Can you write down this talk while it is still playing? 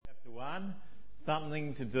1,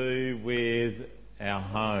 something to do with our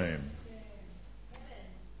home.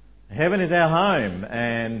 Heaven is our home,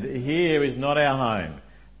 and here is not our home.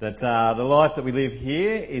 That the life that we live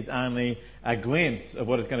here is only a glimpse of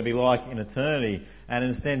what it's going to be like in eternity. And in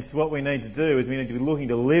a sense, what we need to do is we need to be looking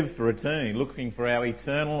to live for eternity, looking for our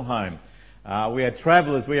eternal home. We are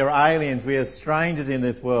travellers, we are aliens, we are strangers in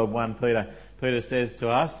this world, 1 Peter says to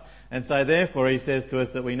us. And so therefore he says to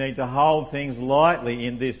us that we need to hold things lightly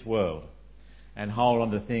in this world and hold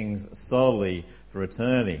on to things solely for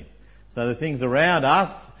eternity. So the things around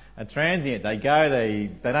us are transient. They go, they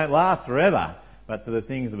don't last forever. But for the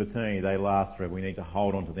things of eternity, they last forever. We need to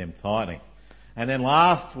hold on to them tightly. And then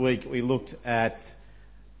last week we looked at,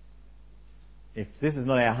 if this is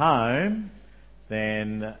not our home,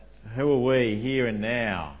 then who are we here and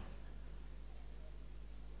now?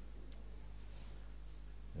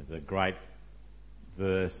 There's a great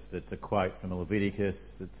verse that's a quote from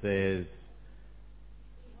Leviticus that says,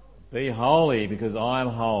 "Be holy because I am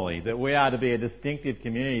holy." That we are to be a distinctive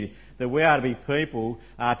community, that we are to be people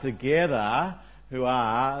together who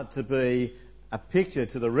are to be a picture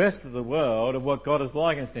to the rest of the world of what God is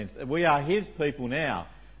like in a sense. We are His people now.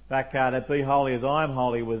 Back that "Be holy as I am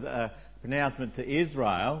holy" was a pronouncement to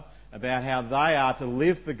Israel about how they are to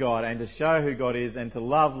live for God and to show who God is and to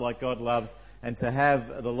love like God loves and to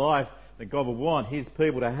have the life that God would want His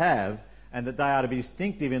people to have, and that they are to be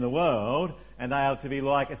distinctive in the world and they are to be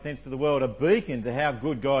like, a sense to the world, a beacon to how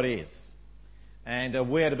good God is. And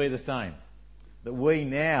we are to be the same. That we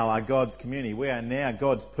now are God's community. We are now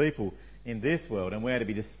God's people in this world, and we are to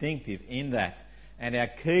be distinctive in that. And our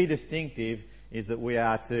key distinctive is that we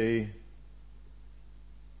are to...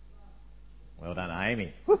 Well done,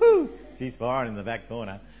 Amy. Woohoo! She's firing in the back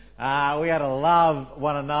corner. We are to love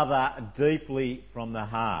one another deeply from the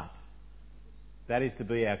heart. That is to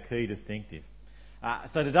be our key distinctive.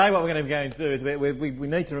 So today what we're going to do is we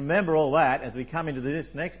need to remember all that as we come into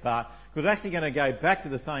this next part, because we're actually going to go back to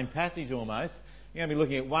the same passage almost. We're going to be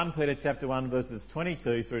looking at 1 Peter chapter 1 verses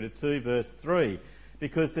 22 through to 2 verse 3.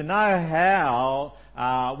 Because to know how,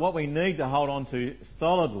 what we need to hold on to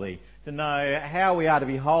solidly, to know how we are to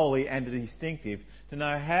be holy and to be distinctive, to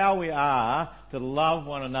know how we are to love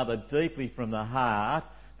one another deeply from the heart,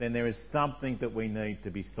 then there is something that we need to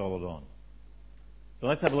be solid on. So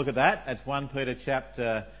let's have a look at that. That's 1 Peter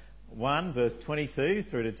chapter 1 verse 22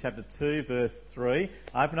 through to chapter 2 verse 3.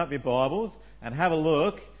 Open up your Bibles and have a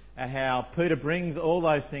look at how Peter brings all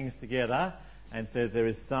those things together and says there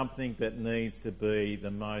is something that needs to be the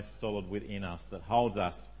most solid within us that holds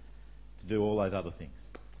us to do all those other things.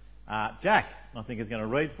 Jack, I think, is going to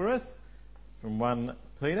read for us from 1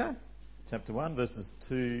 Peter chapter 1 verses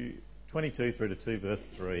 22 through to 2 verse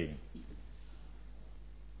 3.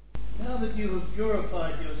 Now that you have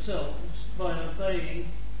purified yourselves by obeying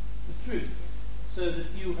the truth, so that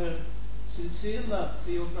you have sincere love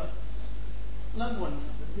for your brothers, love one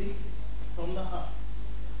another deeply from the heart.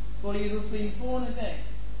 For you have been born again,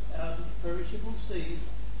 out of perishable seed,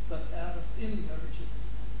 but out of imperishable,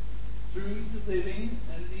 through the living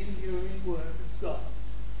and the enduring word of God.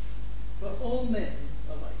 For all men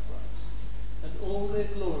are like grass, and all their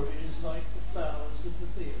glory is like the flowers of the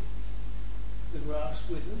field. The grass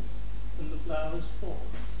withers, and the flowers fall,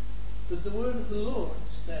 but the word of the Lord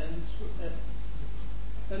stands forever.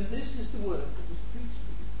 And this is the word that was preached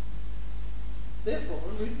to you. Therefore,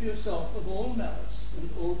 rid yourself of all malice and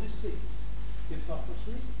all deceit,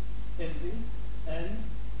 hypocrisy, envy, and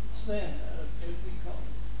slander of every kind.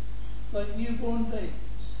 Like newborn babies,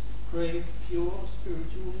 crave pure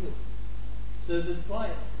spiritual milk, so that by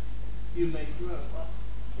it you may grow up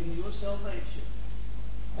in your salvation,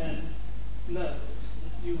 and know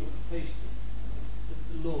that you have tasted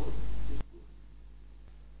that the Lord is good.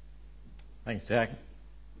 Thanks, Jack.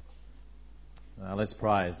 Let's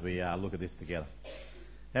pray as we look at this together.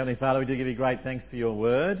 Heavenly Father, we do give you great thanks for your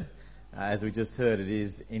word. As we just heard, it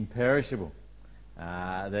is imperishable,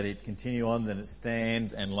 that it continue on and it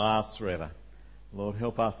stands and lasts forever. Lord,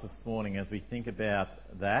 help us this morning as we think about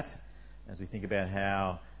that, as we think about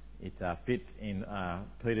how it fits in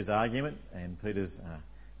Peter's argument and Peter's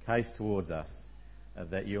case towards us,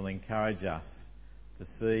 that you'll encourage us to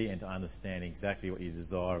see and to understand exactly what you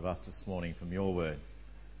desire of us this morning from your word.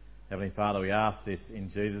 Heavenly Father, we ask this in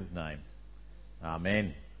Jesus' name.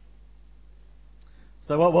 Amen.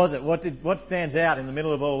 So what was it? What stands out in the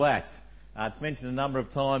middle of all that? It's mentioned a number of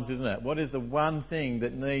times, isn't it? What is the one thing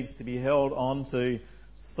that needs to be held on to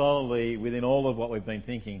solidly within all of what we've been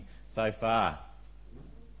thinking so far?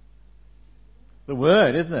 The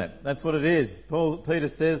Word, isn't it? That's what it is. Peter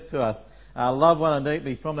says to us, love one another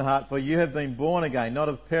deeply from the heart, for you have been born again, not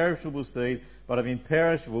of perishable seed, but of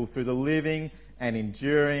imperishable, through the living and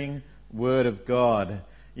enduring Word of God.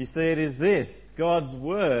 You see, it is this, God's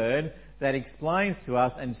Word, that explains to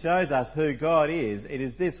us and shows us who God is. It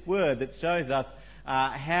is this Word that shows us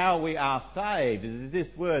how we are saved. It is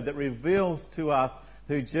this Word that reveals to us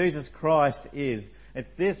who Jesus Christ is.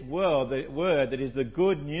 It's this word that is the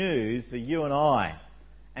good news for you and I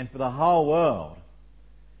and for the whole world.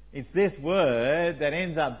 It's this word that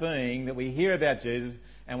ends up being that we hear about Jesus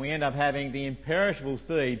and we end up having the imperishable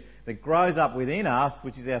seed that grows up within us,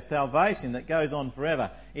 which is our salvation, that goes on forever.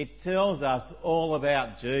 It tells us all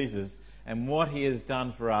about Jesus and what he has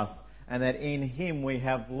done for us, and that in him we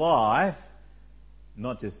have life,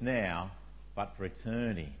 not just now, but for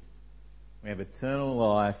eternity. We have eternal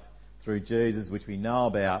life through Jesus, which we know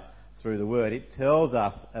about through the Word. It tells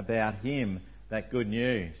us about him, that good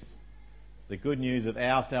news. The good news of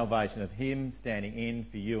our salvation, of him standing in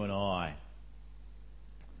for you and I. I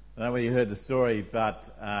don't know whether you heard the story, but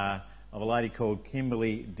of a lady called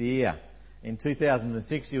Kimberly Deer. In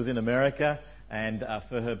 2006, she was in America, and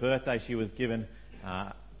for her birthday, she was given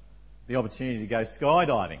the opportunity to go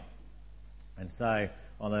skydiving. And so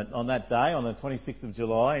on that day, on the 26th of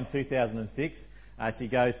July in 2006, she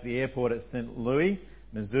goes to the airport at St. Louis,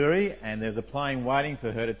 Missouri, and there's a plane waiting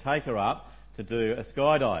for her to take her up to do a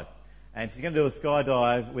skydive. And she's going to do a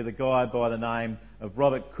skydive with a guy by the name of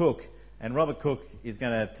Robert Cook. And Robert Cook is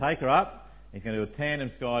going to take her up. He's going to do a tandem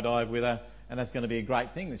skydive with her, and that's going to be a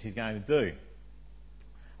great thing that she's going to do.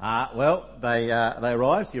 They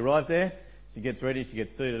arrive. She arrives there. She gets ready. She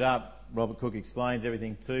gets suited up. Robert Cook explains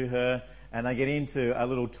everything to her, and they get into a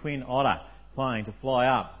little Twin Otter plane to fly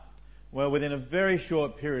up. Well, within a very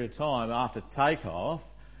short period of time after takeoff,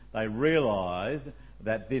 they realise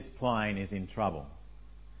that this plane is in trouble,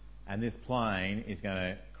 and this plane is going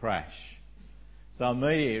to crash. So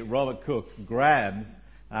immediately Robert Cook grabs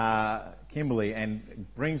Kimberly and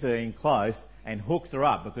brings her in close and hooks her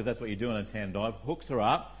up, because that's what you do on a tandem dive. Hooks her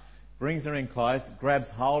up, brings her in close, grabs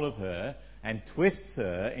hold of her and twists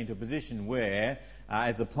her into a position where,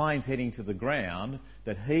 as the plane's heading to the ground,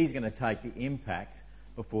 that he's going to take the impact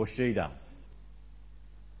before she does.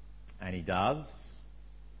 And he does,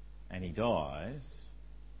 and he dies,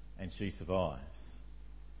 and she survives.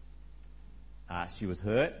 She was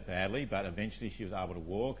hurt badly, but eventually she was able to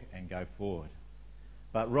walk and go forward.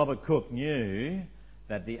 But Robert Cook knew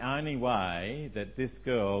that the only way that this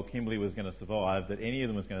girl, Kimberly, was going to survive, that any of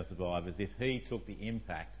them was going to survive, is if he took the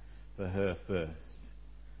impact for her first.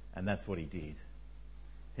 And that's what he did.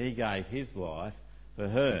 He gave his life for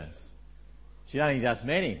hers. She'd only just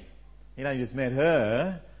met him. He'd only just met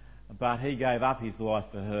her, but he gave up his life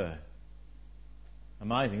for her.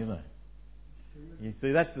 Amazing, isn't it? You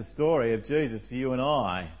see, that's the story of Jesus for you and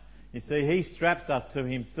I. You see, he straps us to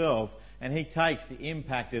himself, and he takes the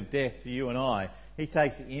impact of death for you and I. He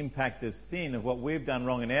takes the impact of sin, of what we've done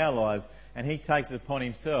wrong in our lives, and he takes it upon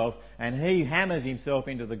himself, and he hammers himself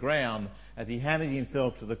into the ground as he hammers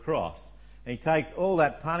himself to the cross. And he takes all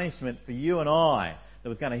that punishment for you and I that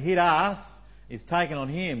was going to hit us, is taken on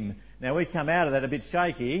him. Now we come out of that a bit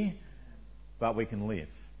shaky, but we can live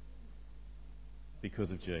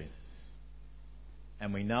because of Jesus.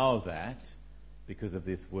 And we know of that because of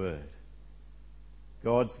this word.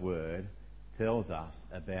 God's word tells us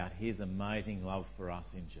about his amazing love for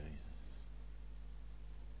us in Jesus.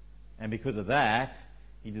 And because of that,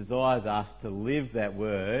 he desires us to live that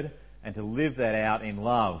word and to live that out in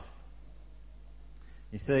love.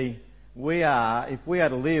 You see, if we are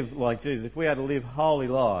to live like Jesus, if we are to live holy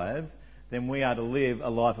lives, then we are to live a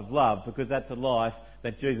life of love, because that's a life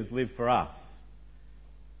that Jesus lived for us.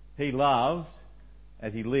 He loved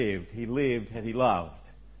as he lived. He lived as he loved.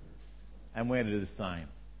 And we're to do the same.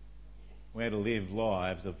 We're to live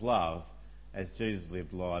lives of love as Jesus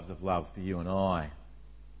lived lives of love for you and I.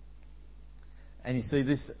 And you see,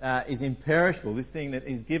 this is imperishable. This thing that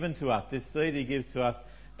is given to us, this seed he gives to us,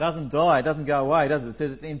 doesn't die, it doesn't go away, does it? It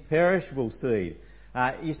says it's imperishable seed.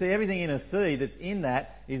 You see, everything in a seed that's in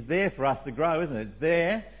that is there for us to grow, isn't it? It's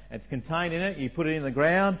there, it's contained in it, you put it in the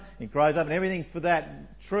ground, it grows up, and everything for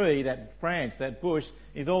that tree, that branch, that bush,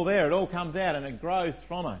 is all there. It all comes out and it grows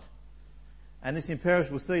from it. And this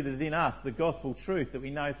imperishable seed that is in us, the gospel truth that we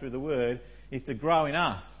know through the word, is to grow in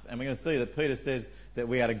us. And we're going to see that Peter says that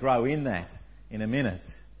we are to grow in that in a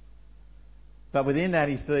minute. But within that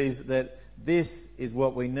he sees that this is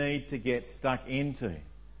what we need to get stuck into.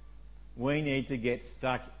 We need to get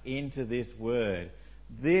stuck into this word.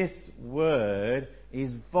 This word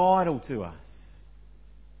is vital to us.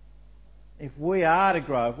 If we are to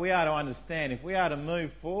grow, if we are to understand, if we are to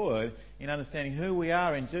move forward in understanding who we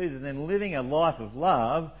are in Jesus and living a life of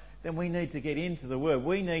love, then we need to get into the Word.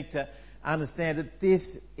 We need to understand that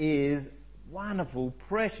this is wonderful,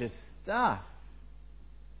 precious stuff.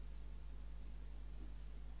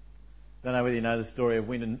 Don't know whether you know the story of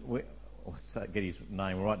get his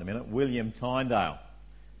name right in a minute, William Tyndale.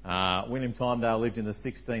 William Tyndale lived in the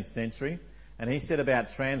 16th century, and he set about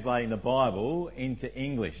translating the Bible into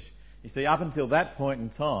English. You see, up until that point in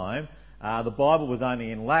time, the Bible was only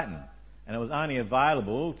in Latin, and it was only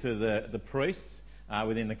available to the priests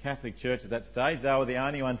within the Catholic Church at that stage. They were the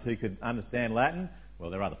only ones who could understand Latin. Well,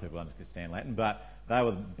 there are other people who understand Latin, but they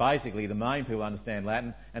were basically the main people who understand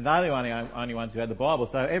Latin, and they're the only ones who had the Bible.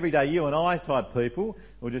 So everyday you and I type people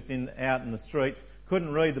who were just out in the streets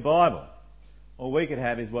couldn't read the Bible. All we could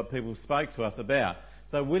have is what people spoke to us about.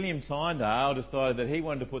 So William Tyndale decided that he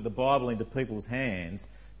wanted to put the Bible into people's hands.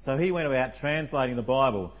 So he went about translating the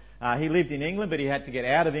Bible. He lived in England, but he had to get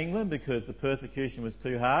out of England because the persecution was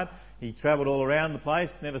too hard. He travelled all around the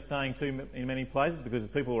place, never staying in many places because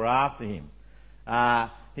people were after him.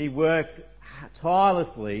 He worked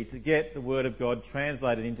tirelessly to get the Word of God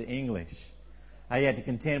translated into English. He had to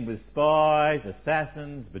contend with spies,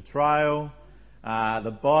 assassins, betrayal.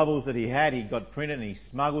 The Bibles that he had, he got printed and he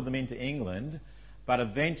smuggled them into England, but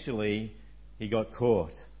eventually he got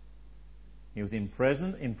caught. He was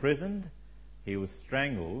imprisoned, he was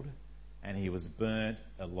strangled, and he was burnt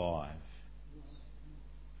alive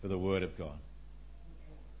for the Word of God.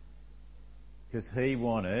 Because he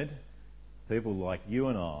wanted people like you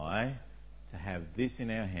and I to have this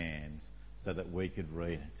in our hands so that we could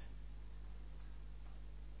read it.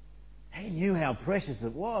 He knew how precious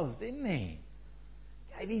it was, didn't he?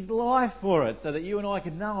 Gave his life for it so that you and I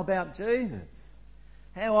could know about Jesus.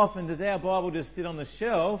 How often does our Bible just sit on the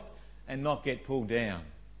shelf and not get pulled down?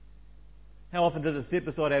 How often does it sit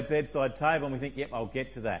beside our bedside table and we think, yep, I'll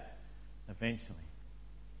get to that eventually?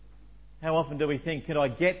 How often do we think, could I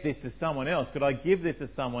get this to someone else? Could I give this to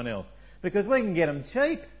someone else? Because we can get them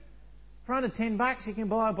cheap. For under $10 you can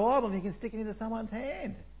buy a Bible and you can stick it into someone's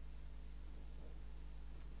hand.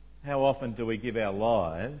 How often do we give our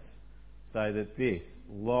lives so that this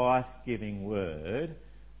life-giving word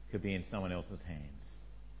could be in someone else's hands?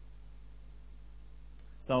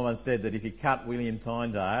 Someone said that if you cut William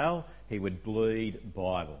Tyndale, he would bleed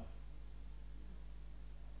Bible.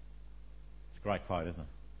 It's a great quote, isn't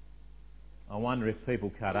it? I wonder if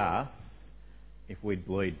people cut us, if we'd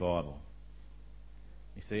bleed Bible.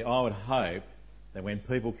 You see, I would hope that when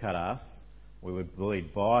people cut us, we would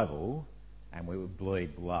bleed Bible and we would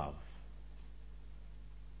bleed love.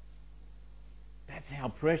 That's how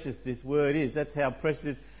precious this word is. That's how precious it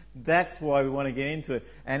is. That's why we want to get into it.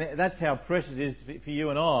 And that's how precious it is for you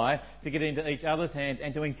and I to get into each other's hands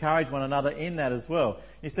and to encourage one another in that as well.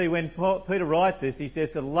 You see, when Peter writes this, he says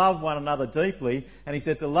to love one another deeply, and he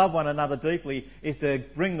says to love one another deeply is to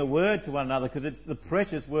bring the word to one another because it's the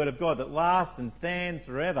precious word of God that lasts and stands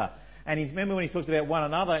forever. And remember when he talks about one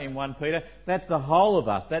another in 1 Peter, that's the whole of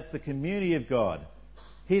us. That's the community of God,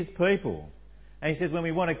 his people. And he says when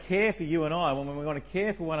we want to care for you and I, when we want to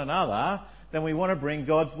care for one another, then we want to bring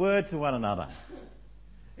God's word to one another.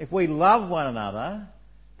 If we love one another,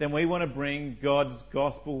 then we want to bring God's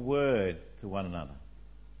gospel word to one another.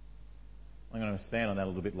 I'm going to expand on that a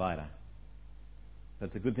little bit later.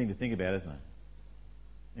 That's a good thing to think about, isn't it?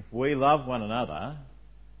 If we love one another,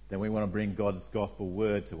 then we want to bring God's gospel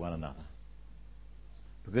word to one another.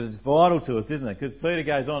 Because it's vital to us, isn't it? Because Peter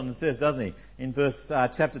goes on and says, doesn't he? In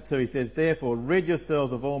chapter 2, he says, therefore, rid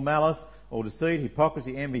yourselves of all malice, all deceit,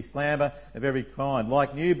 hypocrisy, envy, slander of every kind.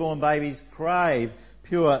 Like newborn babies, crave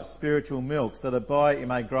pure spiritual milk, so that by it you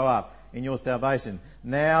may grow up in your salvation,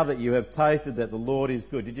 now that you have tasted that the Lord is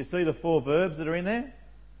good. Did you see the 4 verbs that are in there?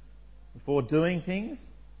 The 4 doing things?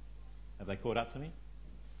 Have they caught up to me?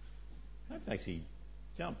 That's actually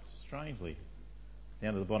jumped strangely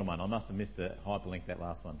down to the bottom one. I must have missed a hyperlink, that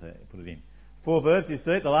last one, to put it in. 4 verbs, you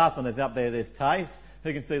see it. The last one is up there, there's taste.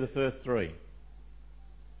 Who can see the first 3?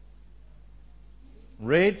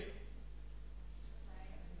 Read.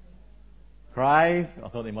 Crave. I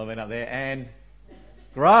thought they might have been up there. And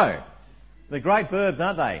grow. They're great verbs,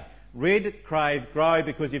 aren't they? Rid, crave, grow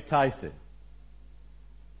because you've tasted.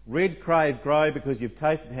 Rid, crave, grow because you've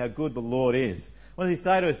tasted how good the Lord is. What does he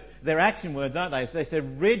say to us? They're action words, aren't they? So they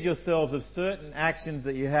said, rid yourselves of certain actions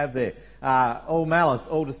that you have there. All malice,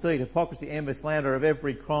 all deceit, hypocrisy, envy, slander of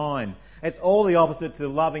every kind. It's all the opposite to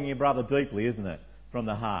loving your brother deeply, isn't it? From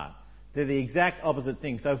the heart. They're the exact opposite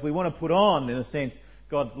thing. So if we want to put on, in a sense,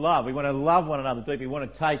 God's love, we want to love one another deeply, we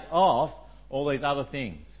want to take off all these other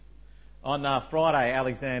things. On Thursday,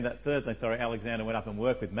 Alexander went up and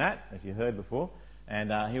worked with Matt, as you heard before,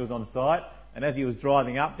 and he was on site. And as he was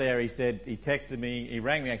driving up there, he texted me, he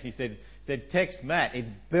rang me actually, he said, text Matt,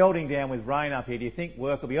 it's belting down with rain up here, do you think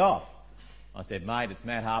work will be off? I said, mate, it's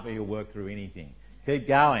Matt Harper, he'll work through anything. Keep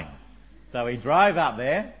going. So he drove up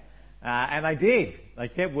there, and they did. They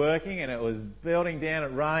kept working, and it was belting down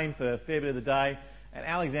at rain for a fair bit of the day, and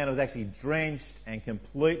Alexander was actually drenched and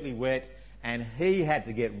completely wet, and he had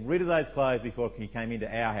to get rid of those clothes before he came into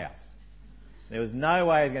our house. There was no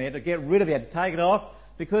way he was going to have to get rid of it. He had to take it off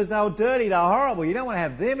because they were dirty, they were horrible. You don't want to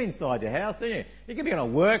have them inside your house, do you? You can be on a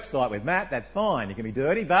work site with Matt, that's fine. You can be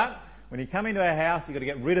dirty, but when you come into our house, you've got to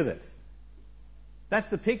get rid of it. That's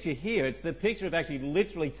the picture here. It's the picture of actually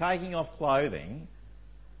literally taking off clothing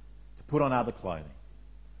to put on other clothing.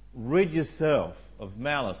 Rid yourself of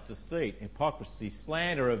malice, deceit, hypocrisy,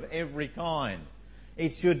 slander of every kind.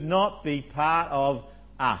 It should not be part of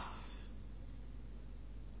us.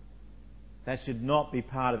 That should not be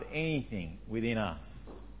part of anything within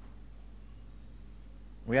us.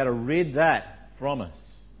 We are to rid that from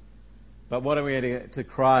us. But what are we to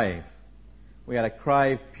crave? We are to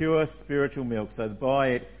crave pure spiritual milk, so that by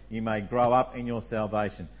it you may grow up in your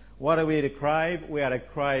salvation. What are we to crave? We are to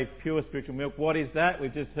crave pure spiritual milk. What is that?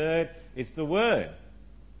 We've just heard it's the Word.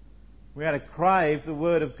 We are to crave the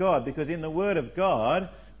Word of God, because in the Word of God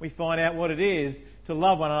we find out what it is to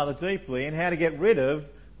love one another deeply and how to get rid of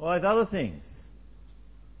all those other things.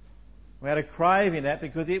 We are to crave in that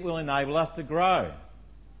because it will enable us to grow.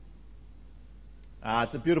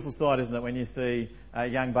 It's a beautiful sight, isn't it, when you see a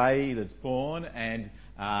young baby that's born and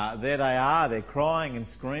there they are, they're crying and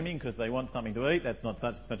screaming because they want something to eat. That's not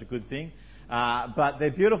such a good thing. But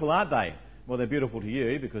they're beautiful, aren't they? Well, they're beautiful to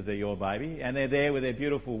you because they're your baby, and they're there with their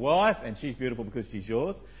beautiful wife, and she's beautiful because she's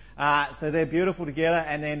yours. So they're beautiful together,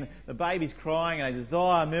 and then the baby's crying and they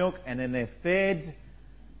desire milk, and then they're fed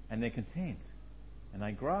and they're content and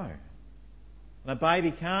they grow. And a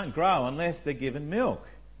baby can't grow unless they're given milk.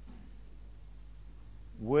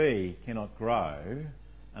 We cannot grow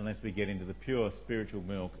unless we get into the pure spiritual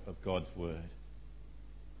milk of God's Word.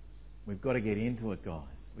 We've got to get into it,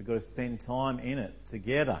 guys. We've got to spend time in it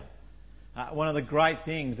together. One of the great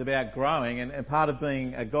things about growing, and part of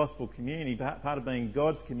being a gospel community, part of being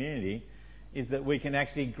God's community, is that we can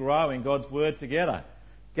actually grow in God's Word together.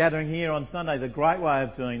 Gathering here on Sunday is a great way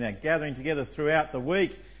of doing that. Gathering together throughout the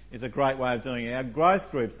week is a great way of doing it. Our growth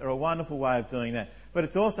groups are a wonderful way of doing that. But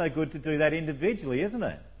it's also good to do that individually, isn't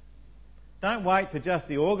it? Don't wait for just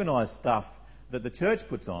the organised stuff that the church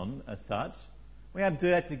puts on as such. We have to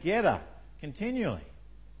do that together, continually.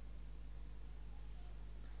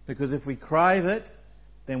 Because if we crave it,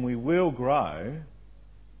 then we will grow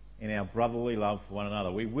in our brotherly love for one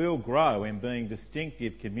another. We will grow in being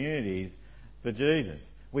distinctive communities for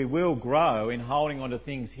Jesus. We will grow in holding on to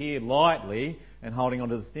things here lightly and holding on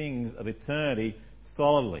to the things of eternity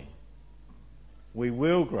solidly. We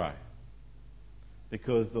will grow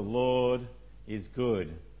because the Lord is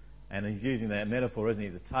good. And he's using that metaphor, isn't he?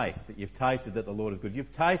 The taste. That you've tasted that the Lord is good.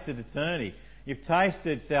 You've tasted eternity. You've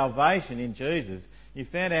tasted salvation in Jesus. You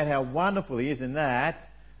found out how wonderful he is in that.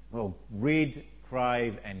 Well, rid,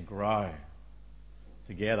 crave and grow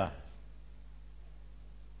together.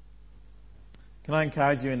 Can I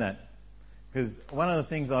encourage you in that? Because one of the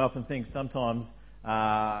things I often think sometimes,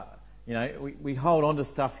 we hold on to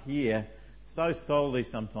stuff here so solidly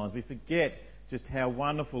sometimes. We forget just how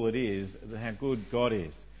wonderful it is, how good God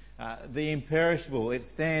is. The imperishable, it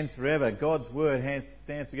stands forever. God's word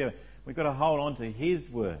stands forever. We've got to hold on to his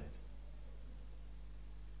word.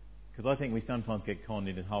 Because I think we sometimes get conned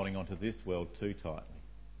into holding on to this world too tightly.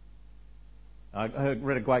 I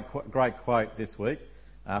read a great quote this week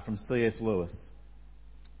from C.S. Lewis.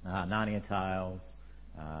 Narnia Tales,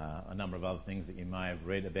 a number of other things that you may have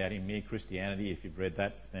read about him. Mere Christianity, if you've read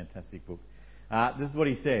that, it's a fantastic book. This is what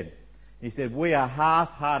he said. He said, "We are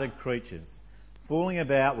half-hearted creatures, fooling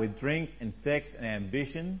about with drink and sex and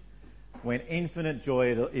ambition when infinite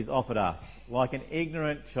joy is offered us, like an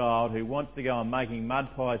ignorant child who wants to go on making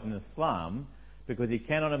mud pies in a slum because he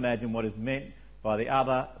cannot imagine what is meant by the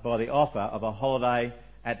offer of a holiday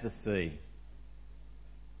at the sea.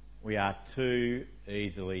 We are too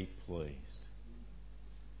easily pleased."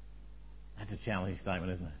 That's a challenging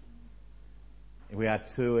statement, isn't it? We are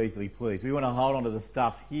too easily pleased. We want to hold on to the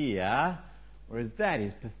stuff here, whereas that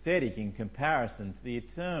is pathetic in comparison to the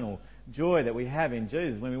eternal joy that we have in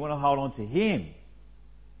Jesus when we want to hold on to him.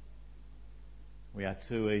 We are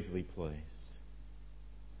too easily pleased.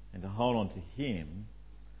 And to hold on to him,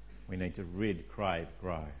 we need to rid, crave,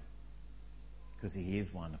 grow. Because he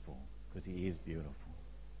is wonderful. Because he is beautiful.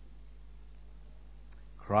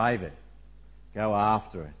 Crave it. Go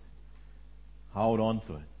after it. Hold on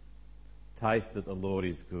to it. Taste that the Lord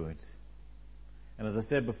is good. And as I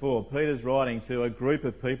said before, Peter's writing to a group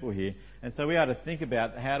of people here, and so we are to think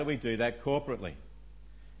about how do we do that corporately.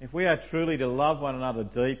 If we are truly to love one another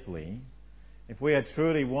deeply, if we are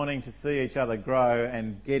truly wanting to see each other grow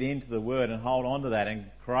and get into the Word and hold on to that and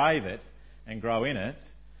crave it and grow in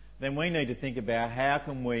it, then we need to think about how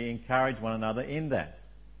can we encourage one another in that.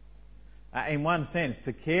 In one sense,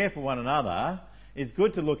 to care for one another is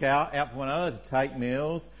good, to look out for one another, to take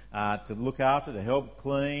meals, to look after, to help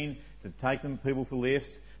clean, to take them people for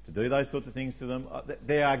lifts, to do those sorts of things to them.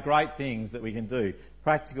 There are great things that we can do,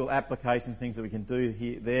 practical application things that we can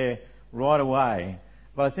do there right away.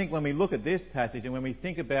 But I think when we look at this passage and when we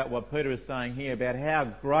think about what Peter is saying here about how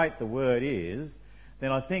great the Word is,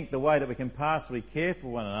 then I think the way that we can pastorally care for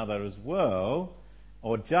one another as well,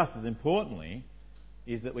 or just as importantly,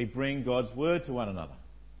 is that we bring God's Word to one another.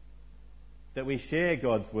 That we share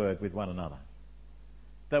God's Word with one another.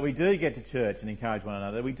 That we do get to church and encourage one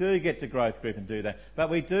another. That we do get to growth group and do that. But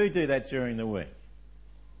we do that during the week.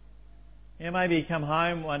 You know, maybe you come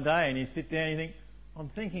home one day and you sit down and you think, I'm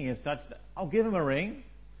thinking of such... I'll give them a ring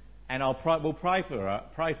and we'll pray for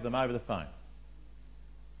them over the phone.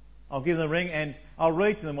 I'll give them a ring and I'll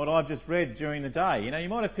read to them what I've just read during the day. You know, you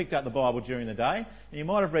might have picked up the Bible during the day and you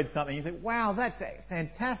might have read something and you think, wow, that's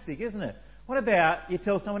fantastic, isn't it? What about you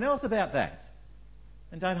tell someone else about that?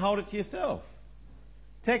 And don't hold it to yourself.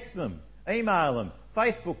 Text them, email them,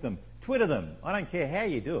 Facebook them, Twitter them. I don't care how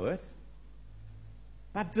you do it.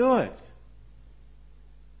 But do it.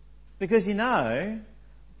 Because you know,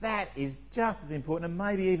 that is just as important and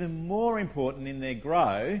maybe even more important in their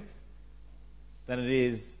growth than it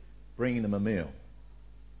is bringing them a meal.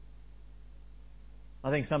 I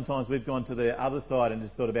think sometimes we've gone to the other side and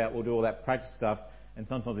just thought about we'll do all that practice stuff, and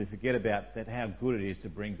sometimes we forget about that how good it is to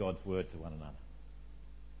bring God's Word to one another.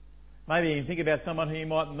 Maybe you can think about someone who you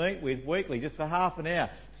might meet with weekly just for half an hour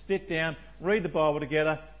to sit down, read the Bible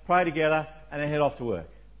together, pray together, and then head off to work.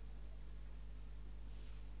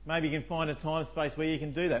 Maybe you can find a time space where you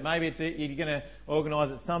can do that. Maybe you're going to organise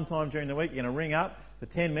it sometime during the week. You're going to ring up for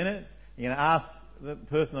 10 minutes. You're going to ask the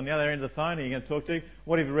person on the other end of the phone who you're going to talk to,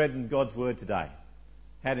 what have you read in God's Word today?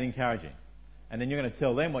 How did it encourage you? And then you're going to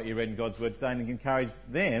tell them what you read in God's Word today and encourage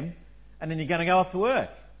them. And then you're going to go off to work.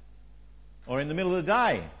 Or in the middle of the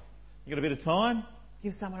day, you've got a bit of time,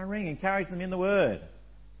 give someone a ring, encourage them in the Word.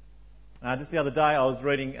 Just the other day I was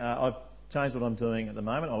reading, I've changed what I'm doing at the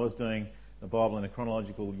moment. I was doing the Bible in a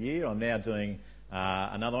chronological year. I'm now doing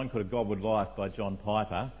another one called A Godward Life by John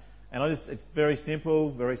Piper. And it's very simple,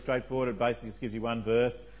 very straightforward. It basically just gives you one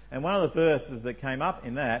verse. And one of the verses that came up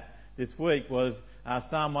in that this week was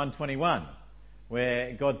Psalm 121,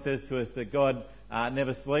 where God says to us that God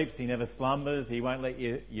never sleeps, He never slumbers, He won't let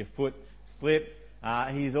your foot slip.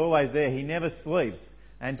 He's always there, He never sleeps.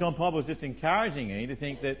 And John Piper was just encouraging me to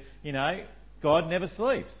think that, you know, God never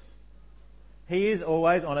sleeps. He is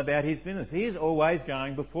always on about His business. He is always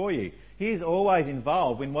going before you. He is always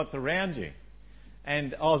involved in what's around you.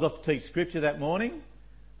 And I was off to teach scripture that morning,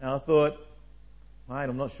 and I thought, mate,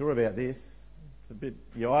 I'm not sure about this. It's a bit...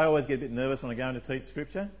 I always get a bit nervous when I go in to teach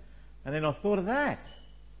scripture. And then I thought of that.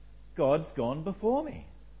 God's gone before me.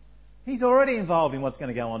 He's already involved in what's going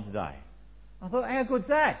to go on today. I thought, how good's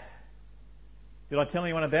that? Did I tell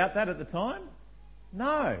anyone about that at the time?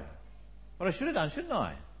 No. But I should have done, shouldn't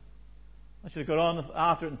I? I should have got on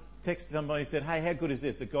after it and texted somebody and said, hey, how good is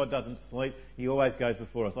this, that God doesn't sleep, He always goes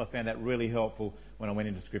before us. I found that really helpful when I went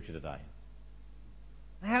into Scripture today.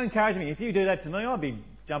 How encouraging. If you do that to me, I'd be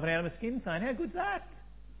jumping out of my skin saying, how good's that?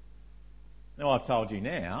 Now, I've told you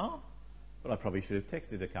now, but I probably should have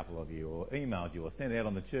texted a couple of you or emailed you or sent it out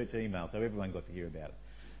on the church email so everyone got to hear about it.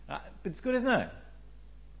 But it's good, isn't it?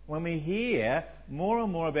 When we hear more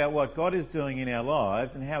and more about what God is doing in our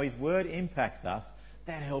lives and how His Word impacts us,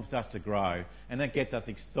 that helps us to grow and that gets us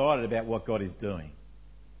excited about what God is doing.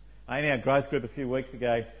 In our growth group a few weeks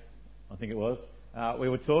ago, I think it was, we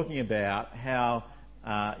were talking about how,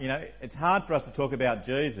 it's hard for us to talk about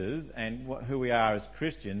Jesus and who we are as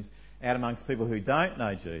Christians out amongst people who don't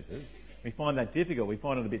know Jesus. We find that difficult. We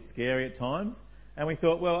find it a bit scary at times. And we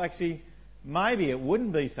thought, well, actually, maybe it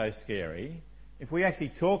wouldn't be so scary if we actually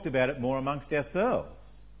talked about it more amongst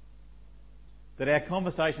ourselves. That our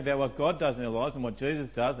conversation about what God does in our lives and what Jesus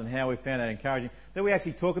does and how we found that encouraging, that we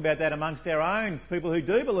actually talk about that amongst our own people who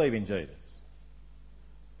do believe in Jesus.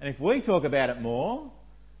 And if we talk about it more,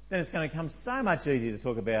 then it's going to become so much easier to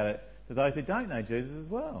talk about it to those who don't know Jesus as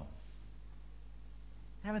well.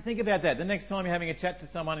 Have a think about that. The next time you're having a chat to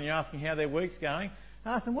someone and you're asking how their week's going,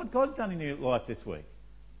 ask them what God's done in your life this week.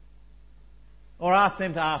 Or Or ask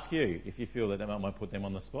them to ask you if you feel that might put them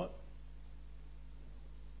on the spot.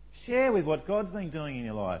 Share with what God's been doing in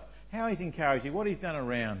your life, how he's encouraged you, what he's done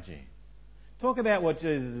around you. Talk about what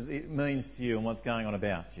Jesus means to you and what's going on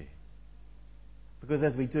about you. Because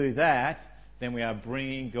as we do that, then we are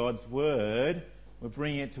bringing God's word, we're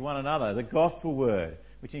bringing it to one another, the gospel word,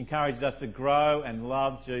 which encourages us to grow and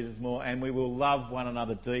love Jesus more, and we will love one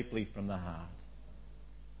another deeply from the heart.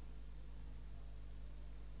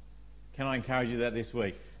 Can I encourage you that this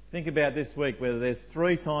week? Think about this week, whether there's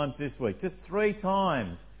 3 times this week, just 3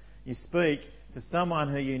 times you speak to someone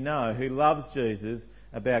who you know who loves Jesus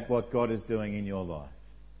about what God is doing in your life.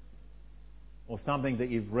 Or something that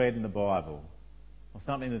you've read in the Bible. Or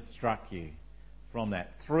something that struck you from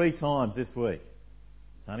that. 3 times this week.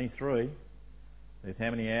 It's only 3. There's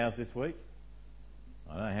how many hours this week?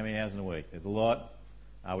 I don't know how many hours in a week. There's a lot.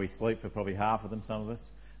 We sleep for probably half of them, some of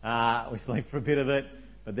us. We sleep for a bit of it.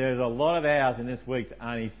 But there's a lot of hours in this week to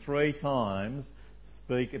only 3 times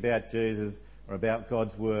speak about Jesus or about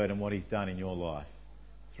God's word and what he's done in your life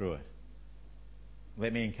through it.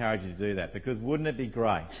 Let me encourage you to do that, because wouldn't it be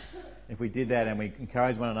great if we did that and we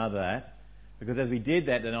encourage one another that? Because as we did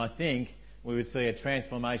that, then I think we would see a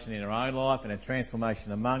transformation in our own life and a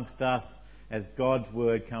transformation amongst us as God's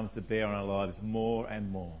word comes to bear on our lives more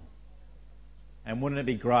and more. And wouldn't it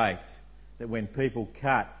be great that when people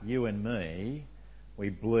cut you and me, we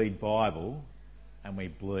bleed Bible and we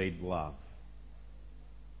bleed love?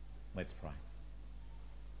 Let's pray.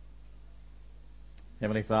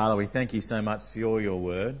 Heavenly Father, we thank you so much for your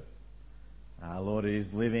word. Lord, it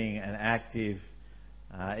is living and active.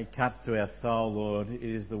 It cuts to our soul, Lord. It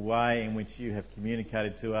is the way in which you have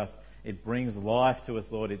communicated to us. It brings life to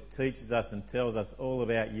us, Lord. It teaches us and tells us all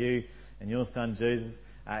about you and your Son, Jesus.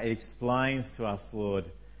 It explains to us, Lord,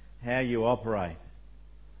 how you operate.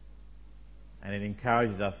 And it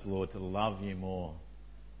encourages us, Lord, to love you more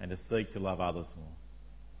and to seek to love others more.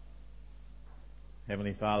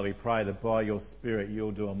 Heavenly Father, we pray that by your Spirit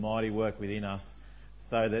you'll do a mighty work within us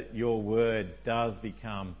so that your word does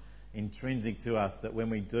become intrinsic to us, that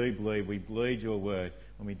when we do bleed, we bleed your word.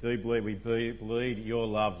 When we do bleed, we bleed your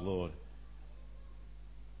love, Lord.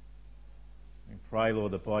 We pray,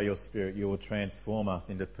 Lord, that by your Spirit you will transform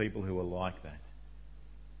us into people who are like that.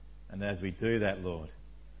 And as we do that, Lord,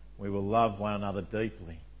 we will love one another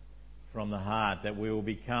deeply from the heart, that we will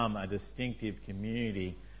become a distinctive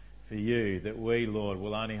community for you, that we, Lord,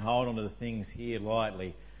 will only hold on to the things here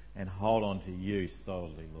lightly and hold on to you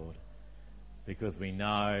solely, Lord, because we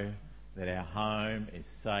know that our home is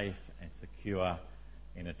safe and secure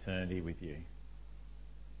in eternity with you.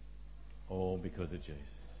 All because of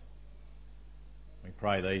Jesus. We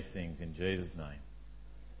pray these things in Jesus' name.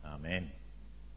 Amen.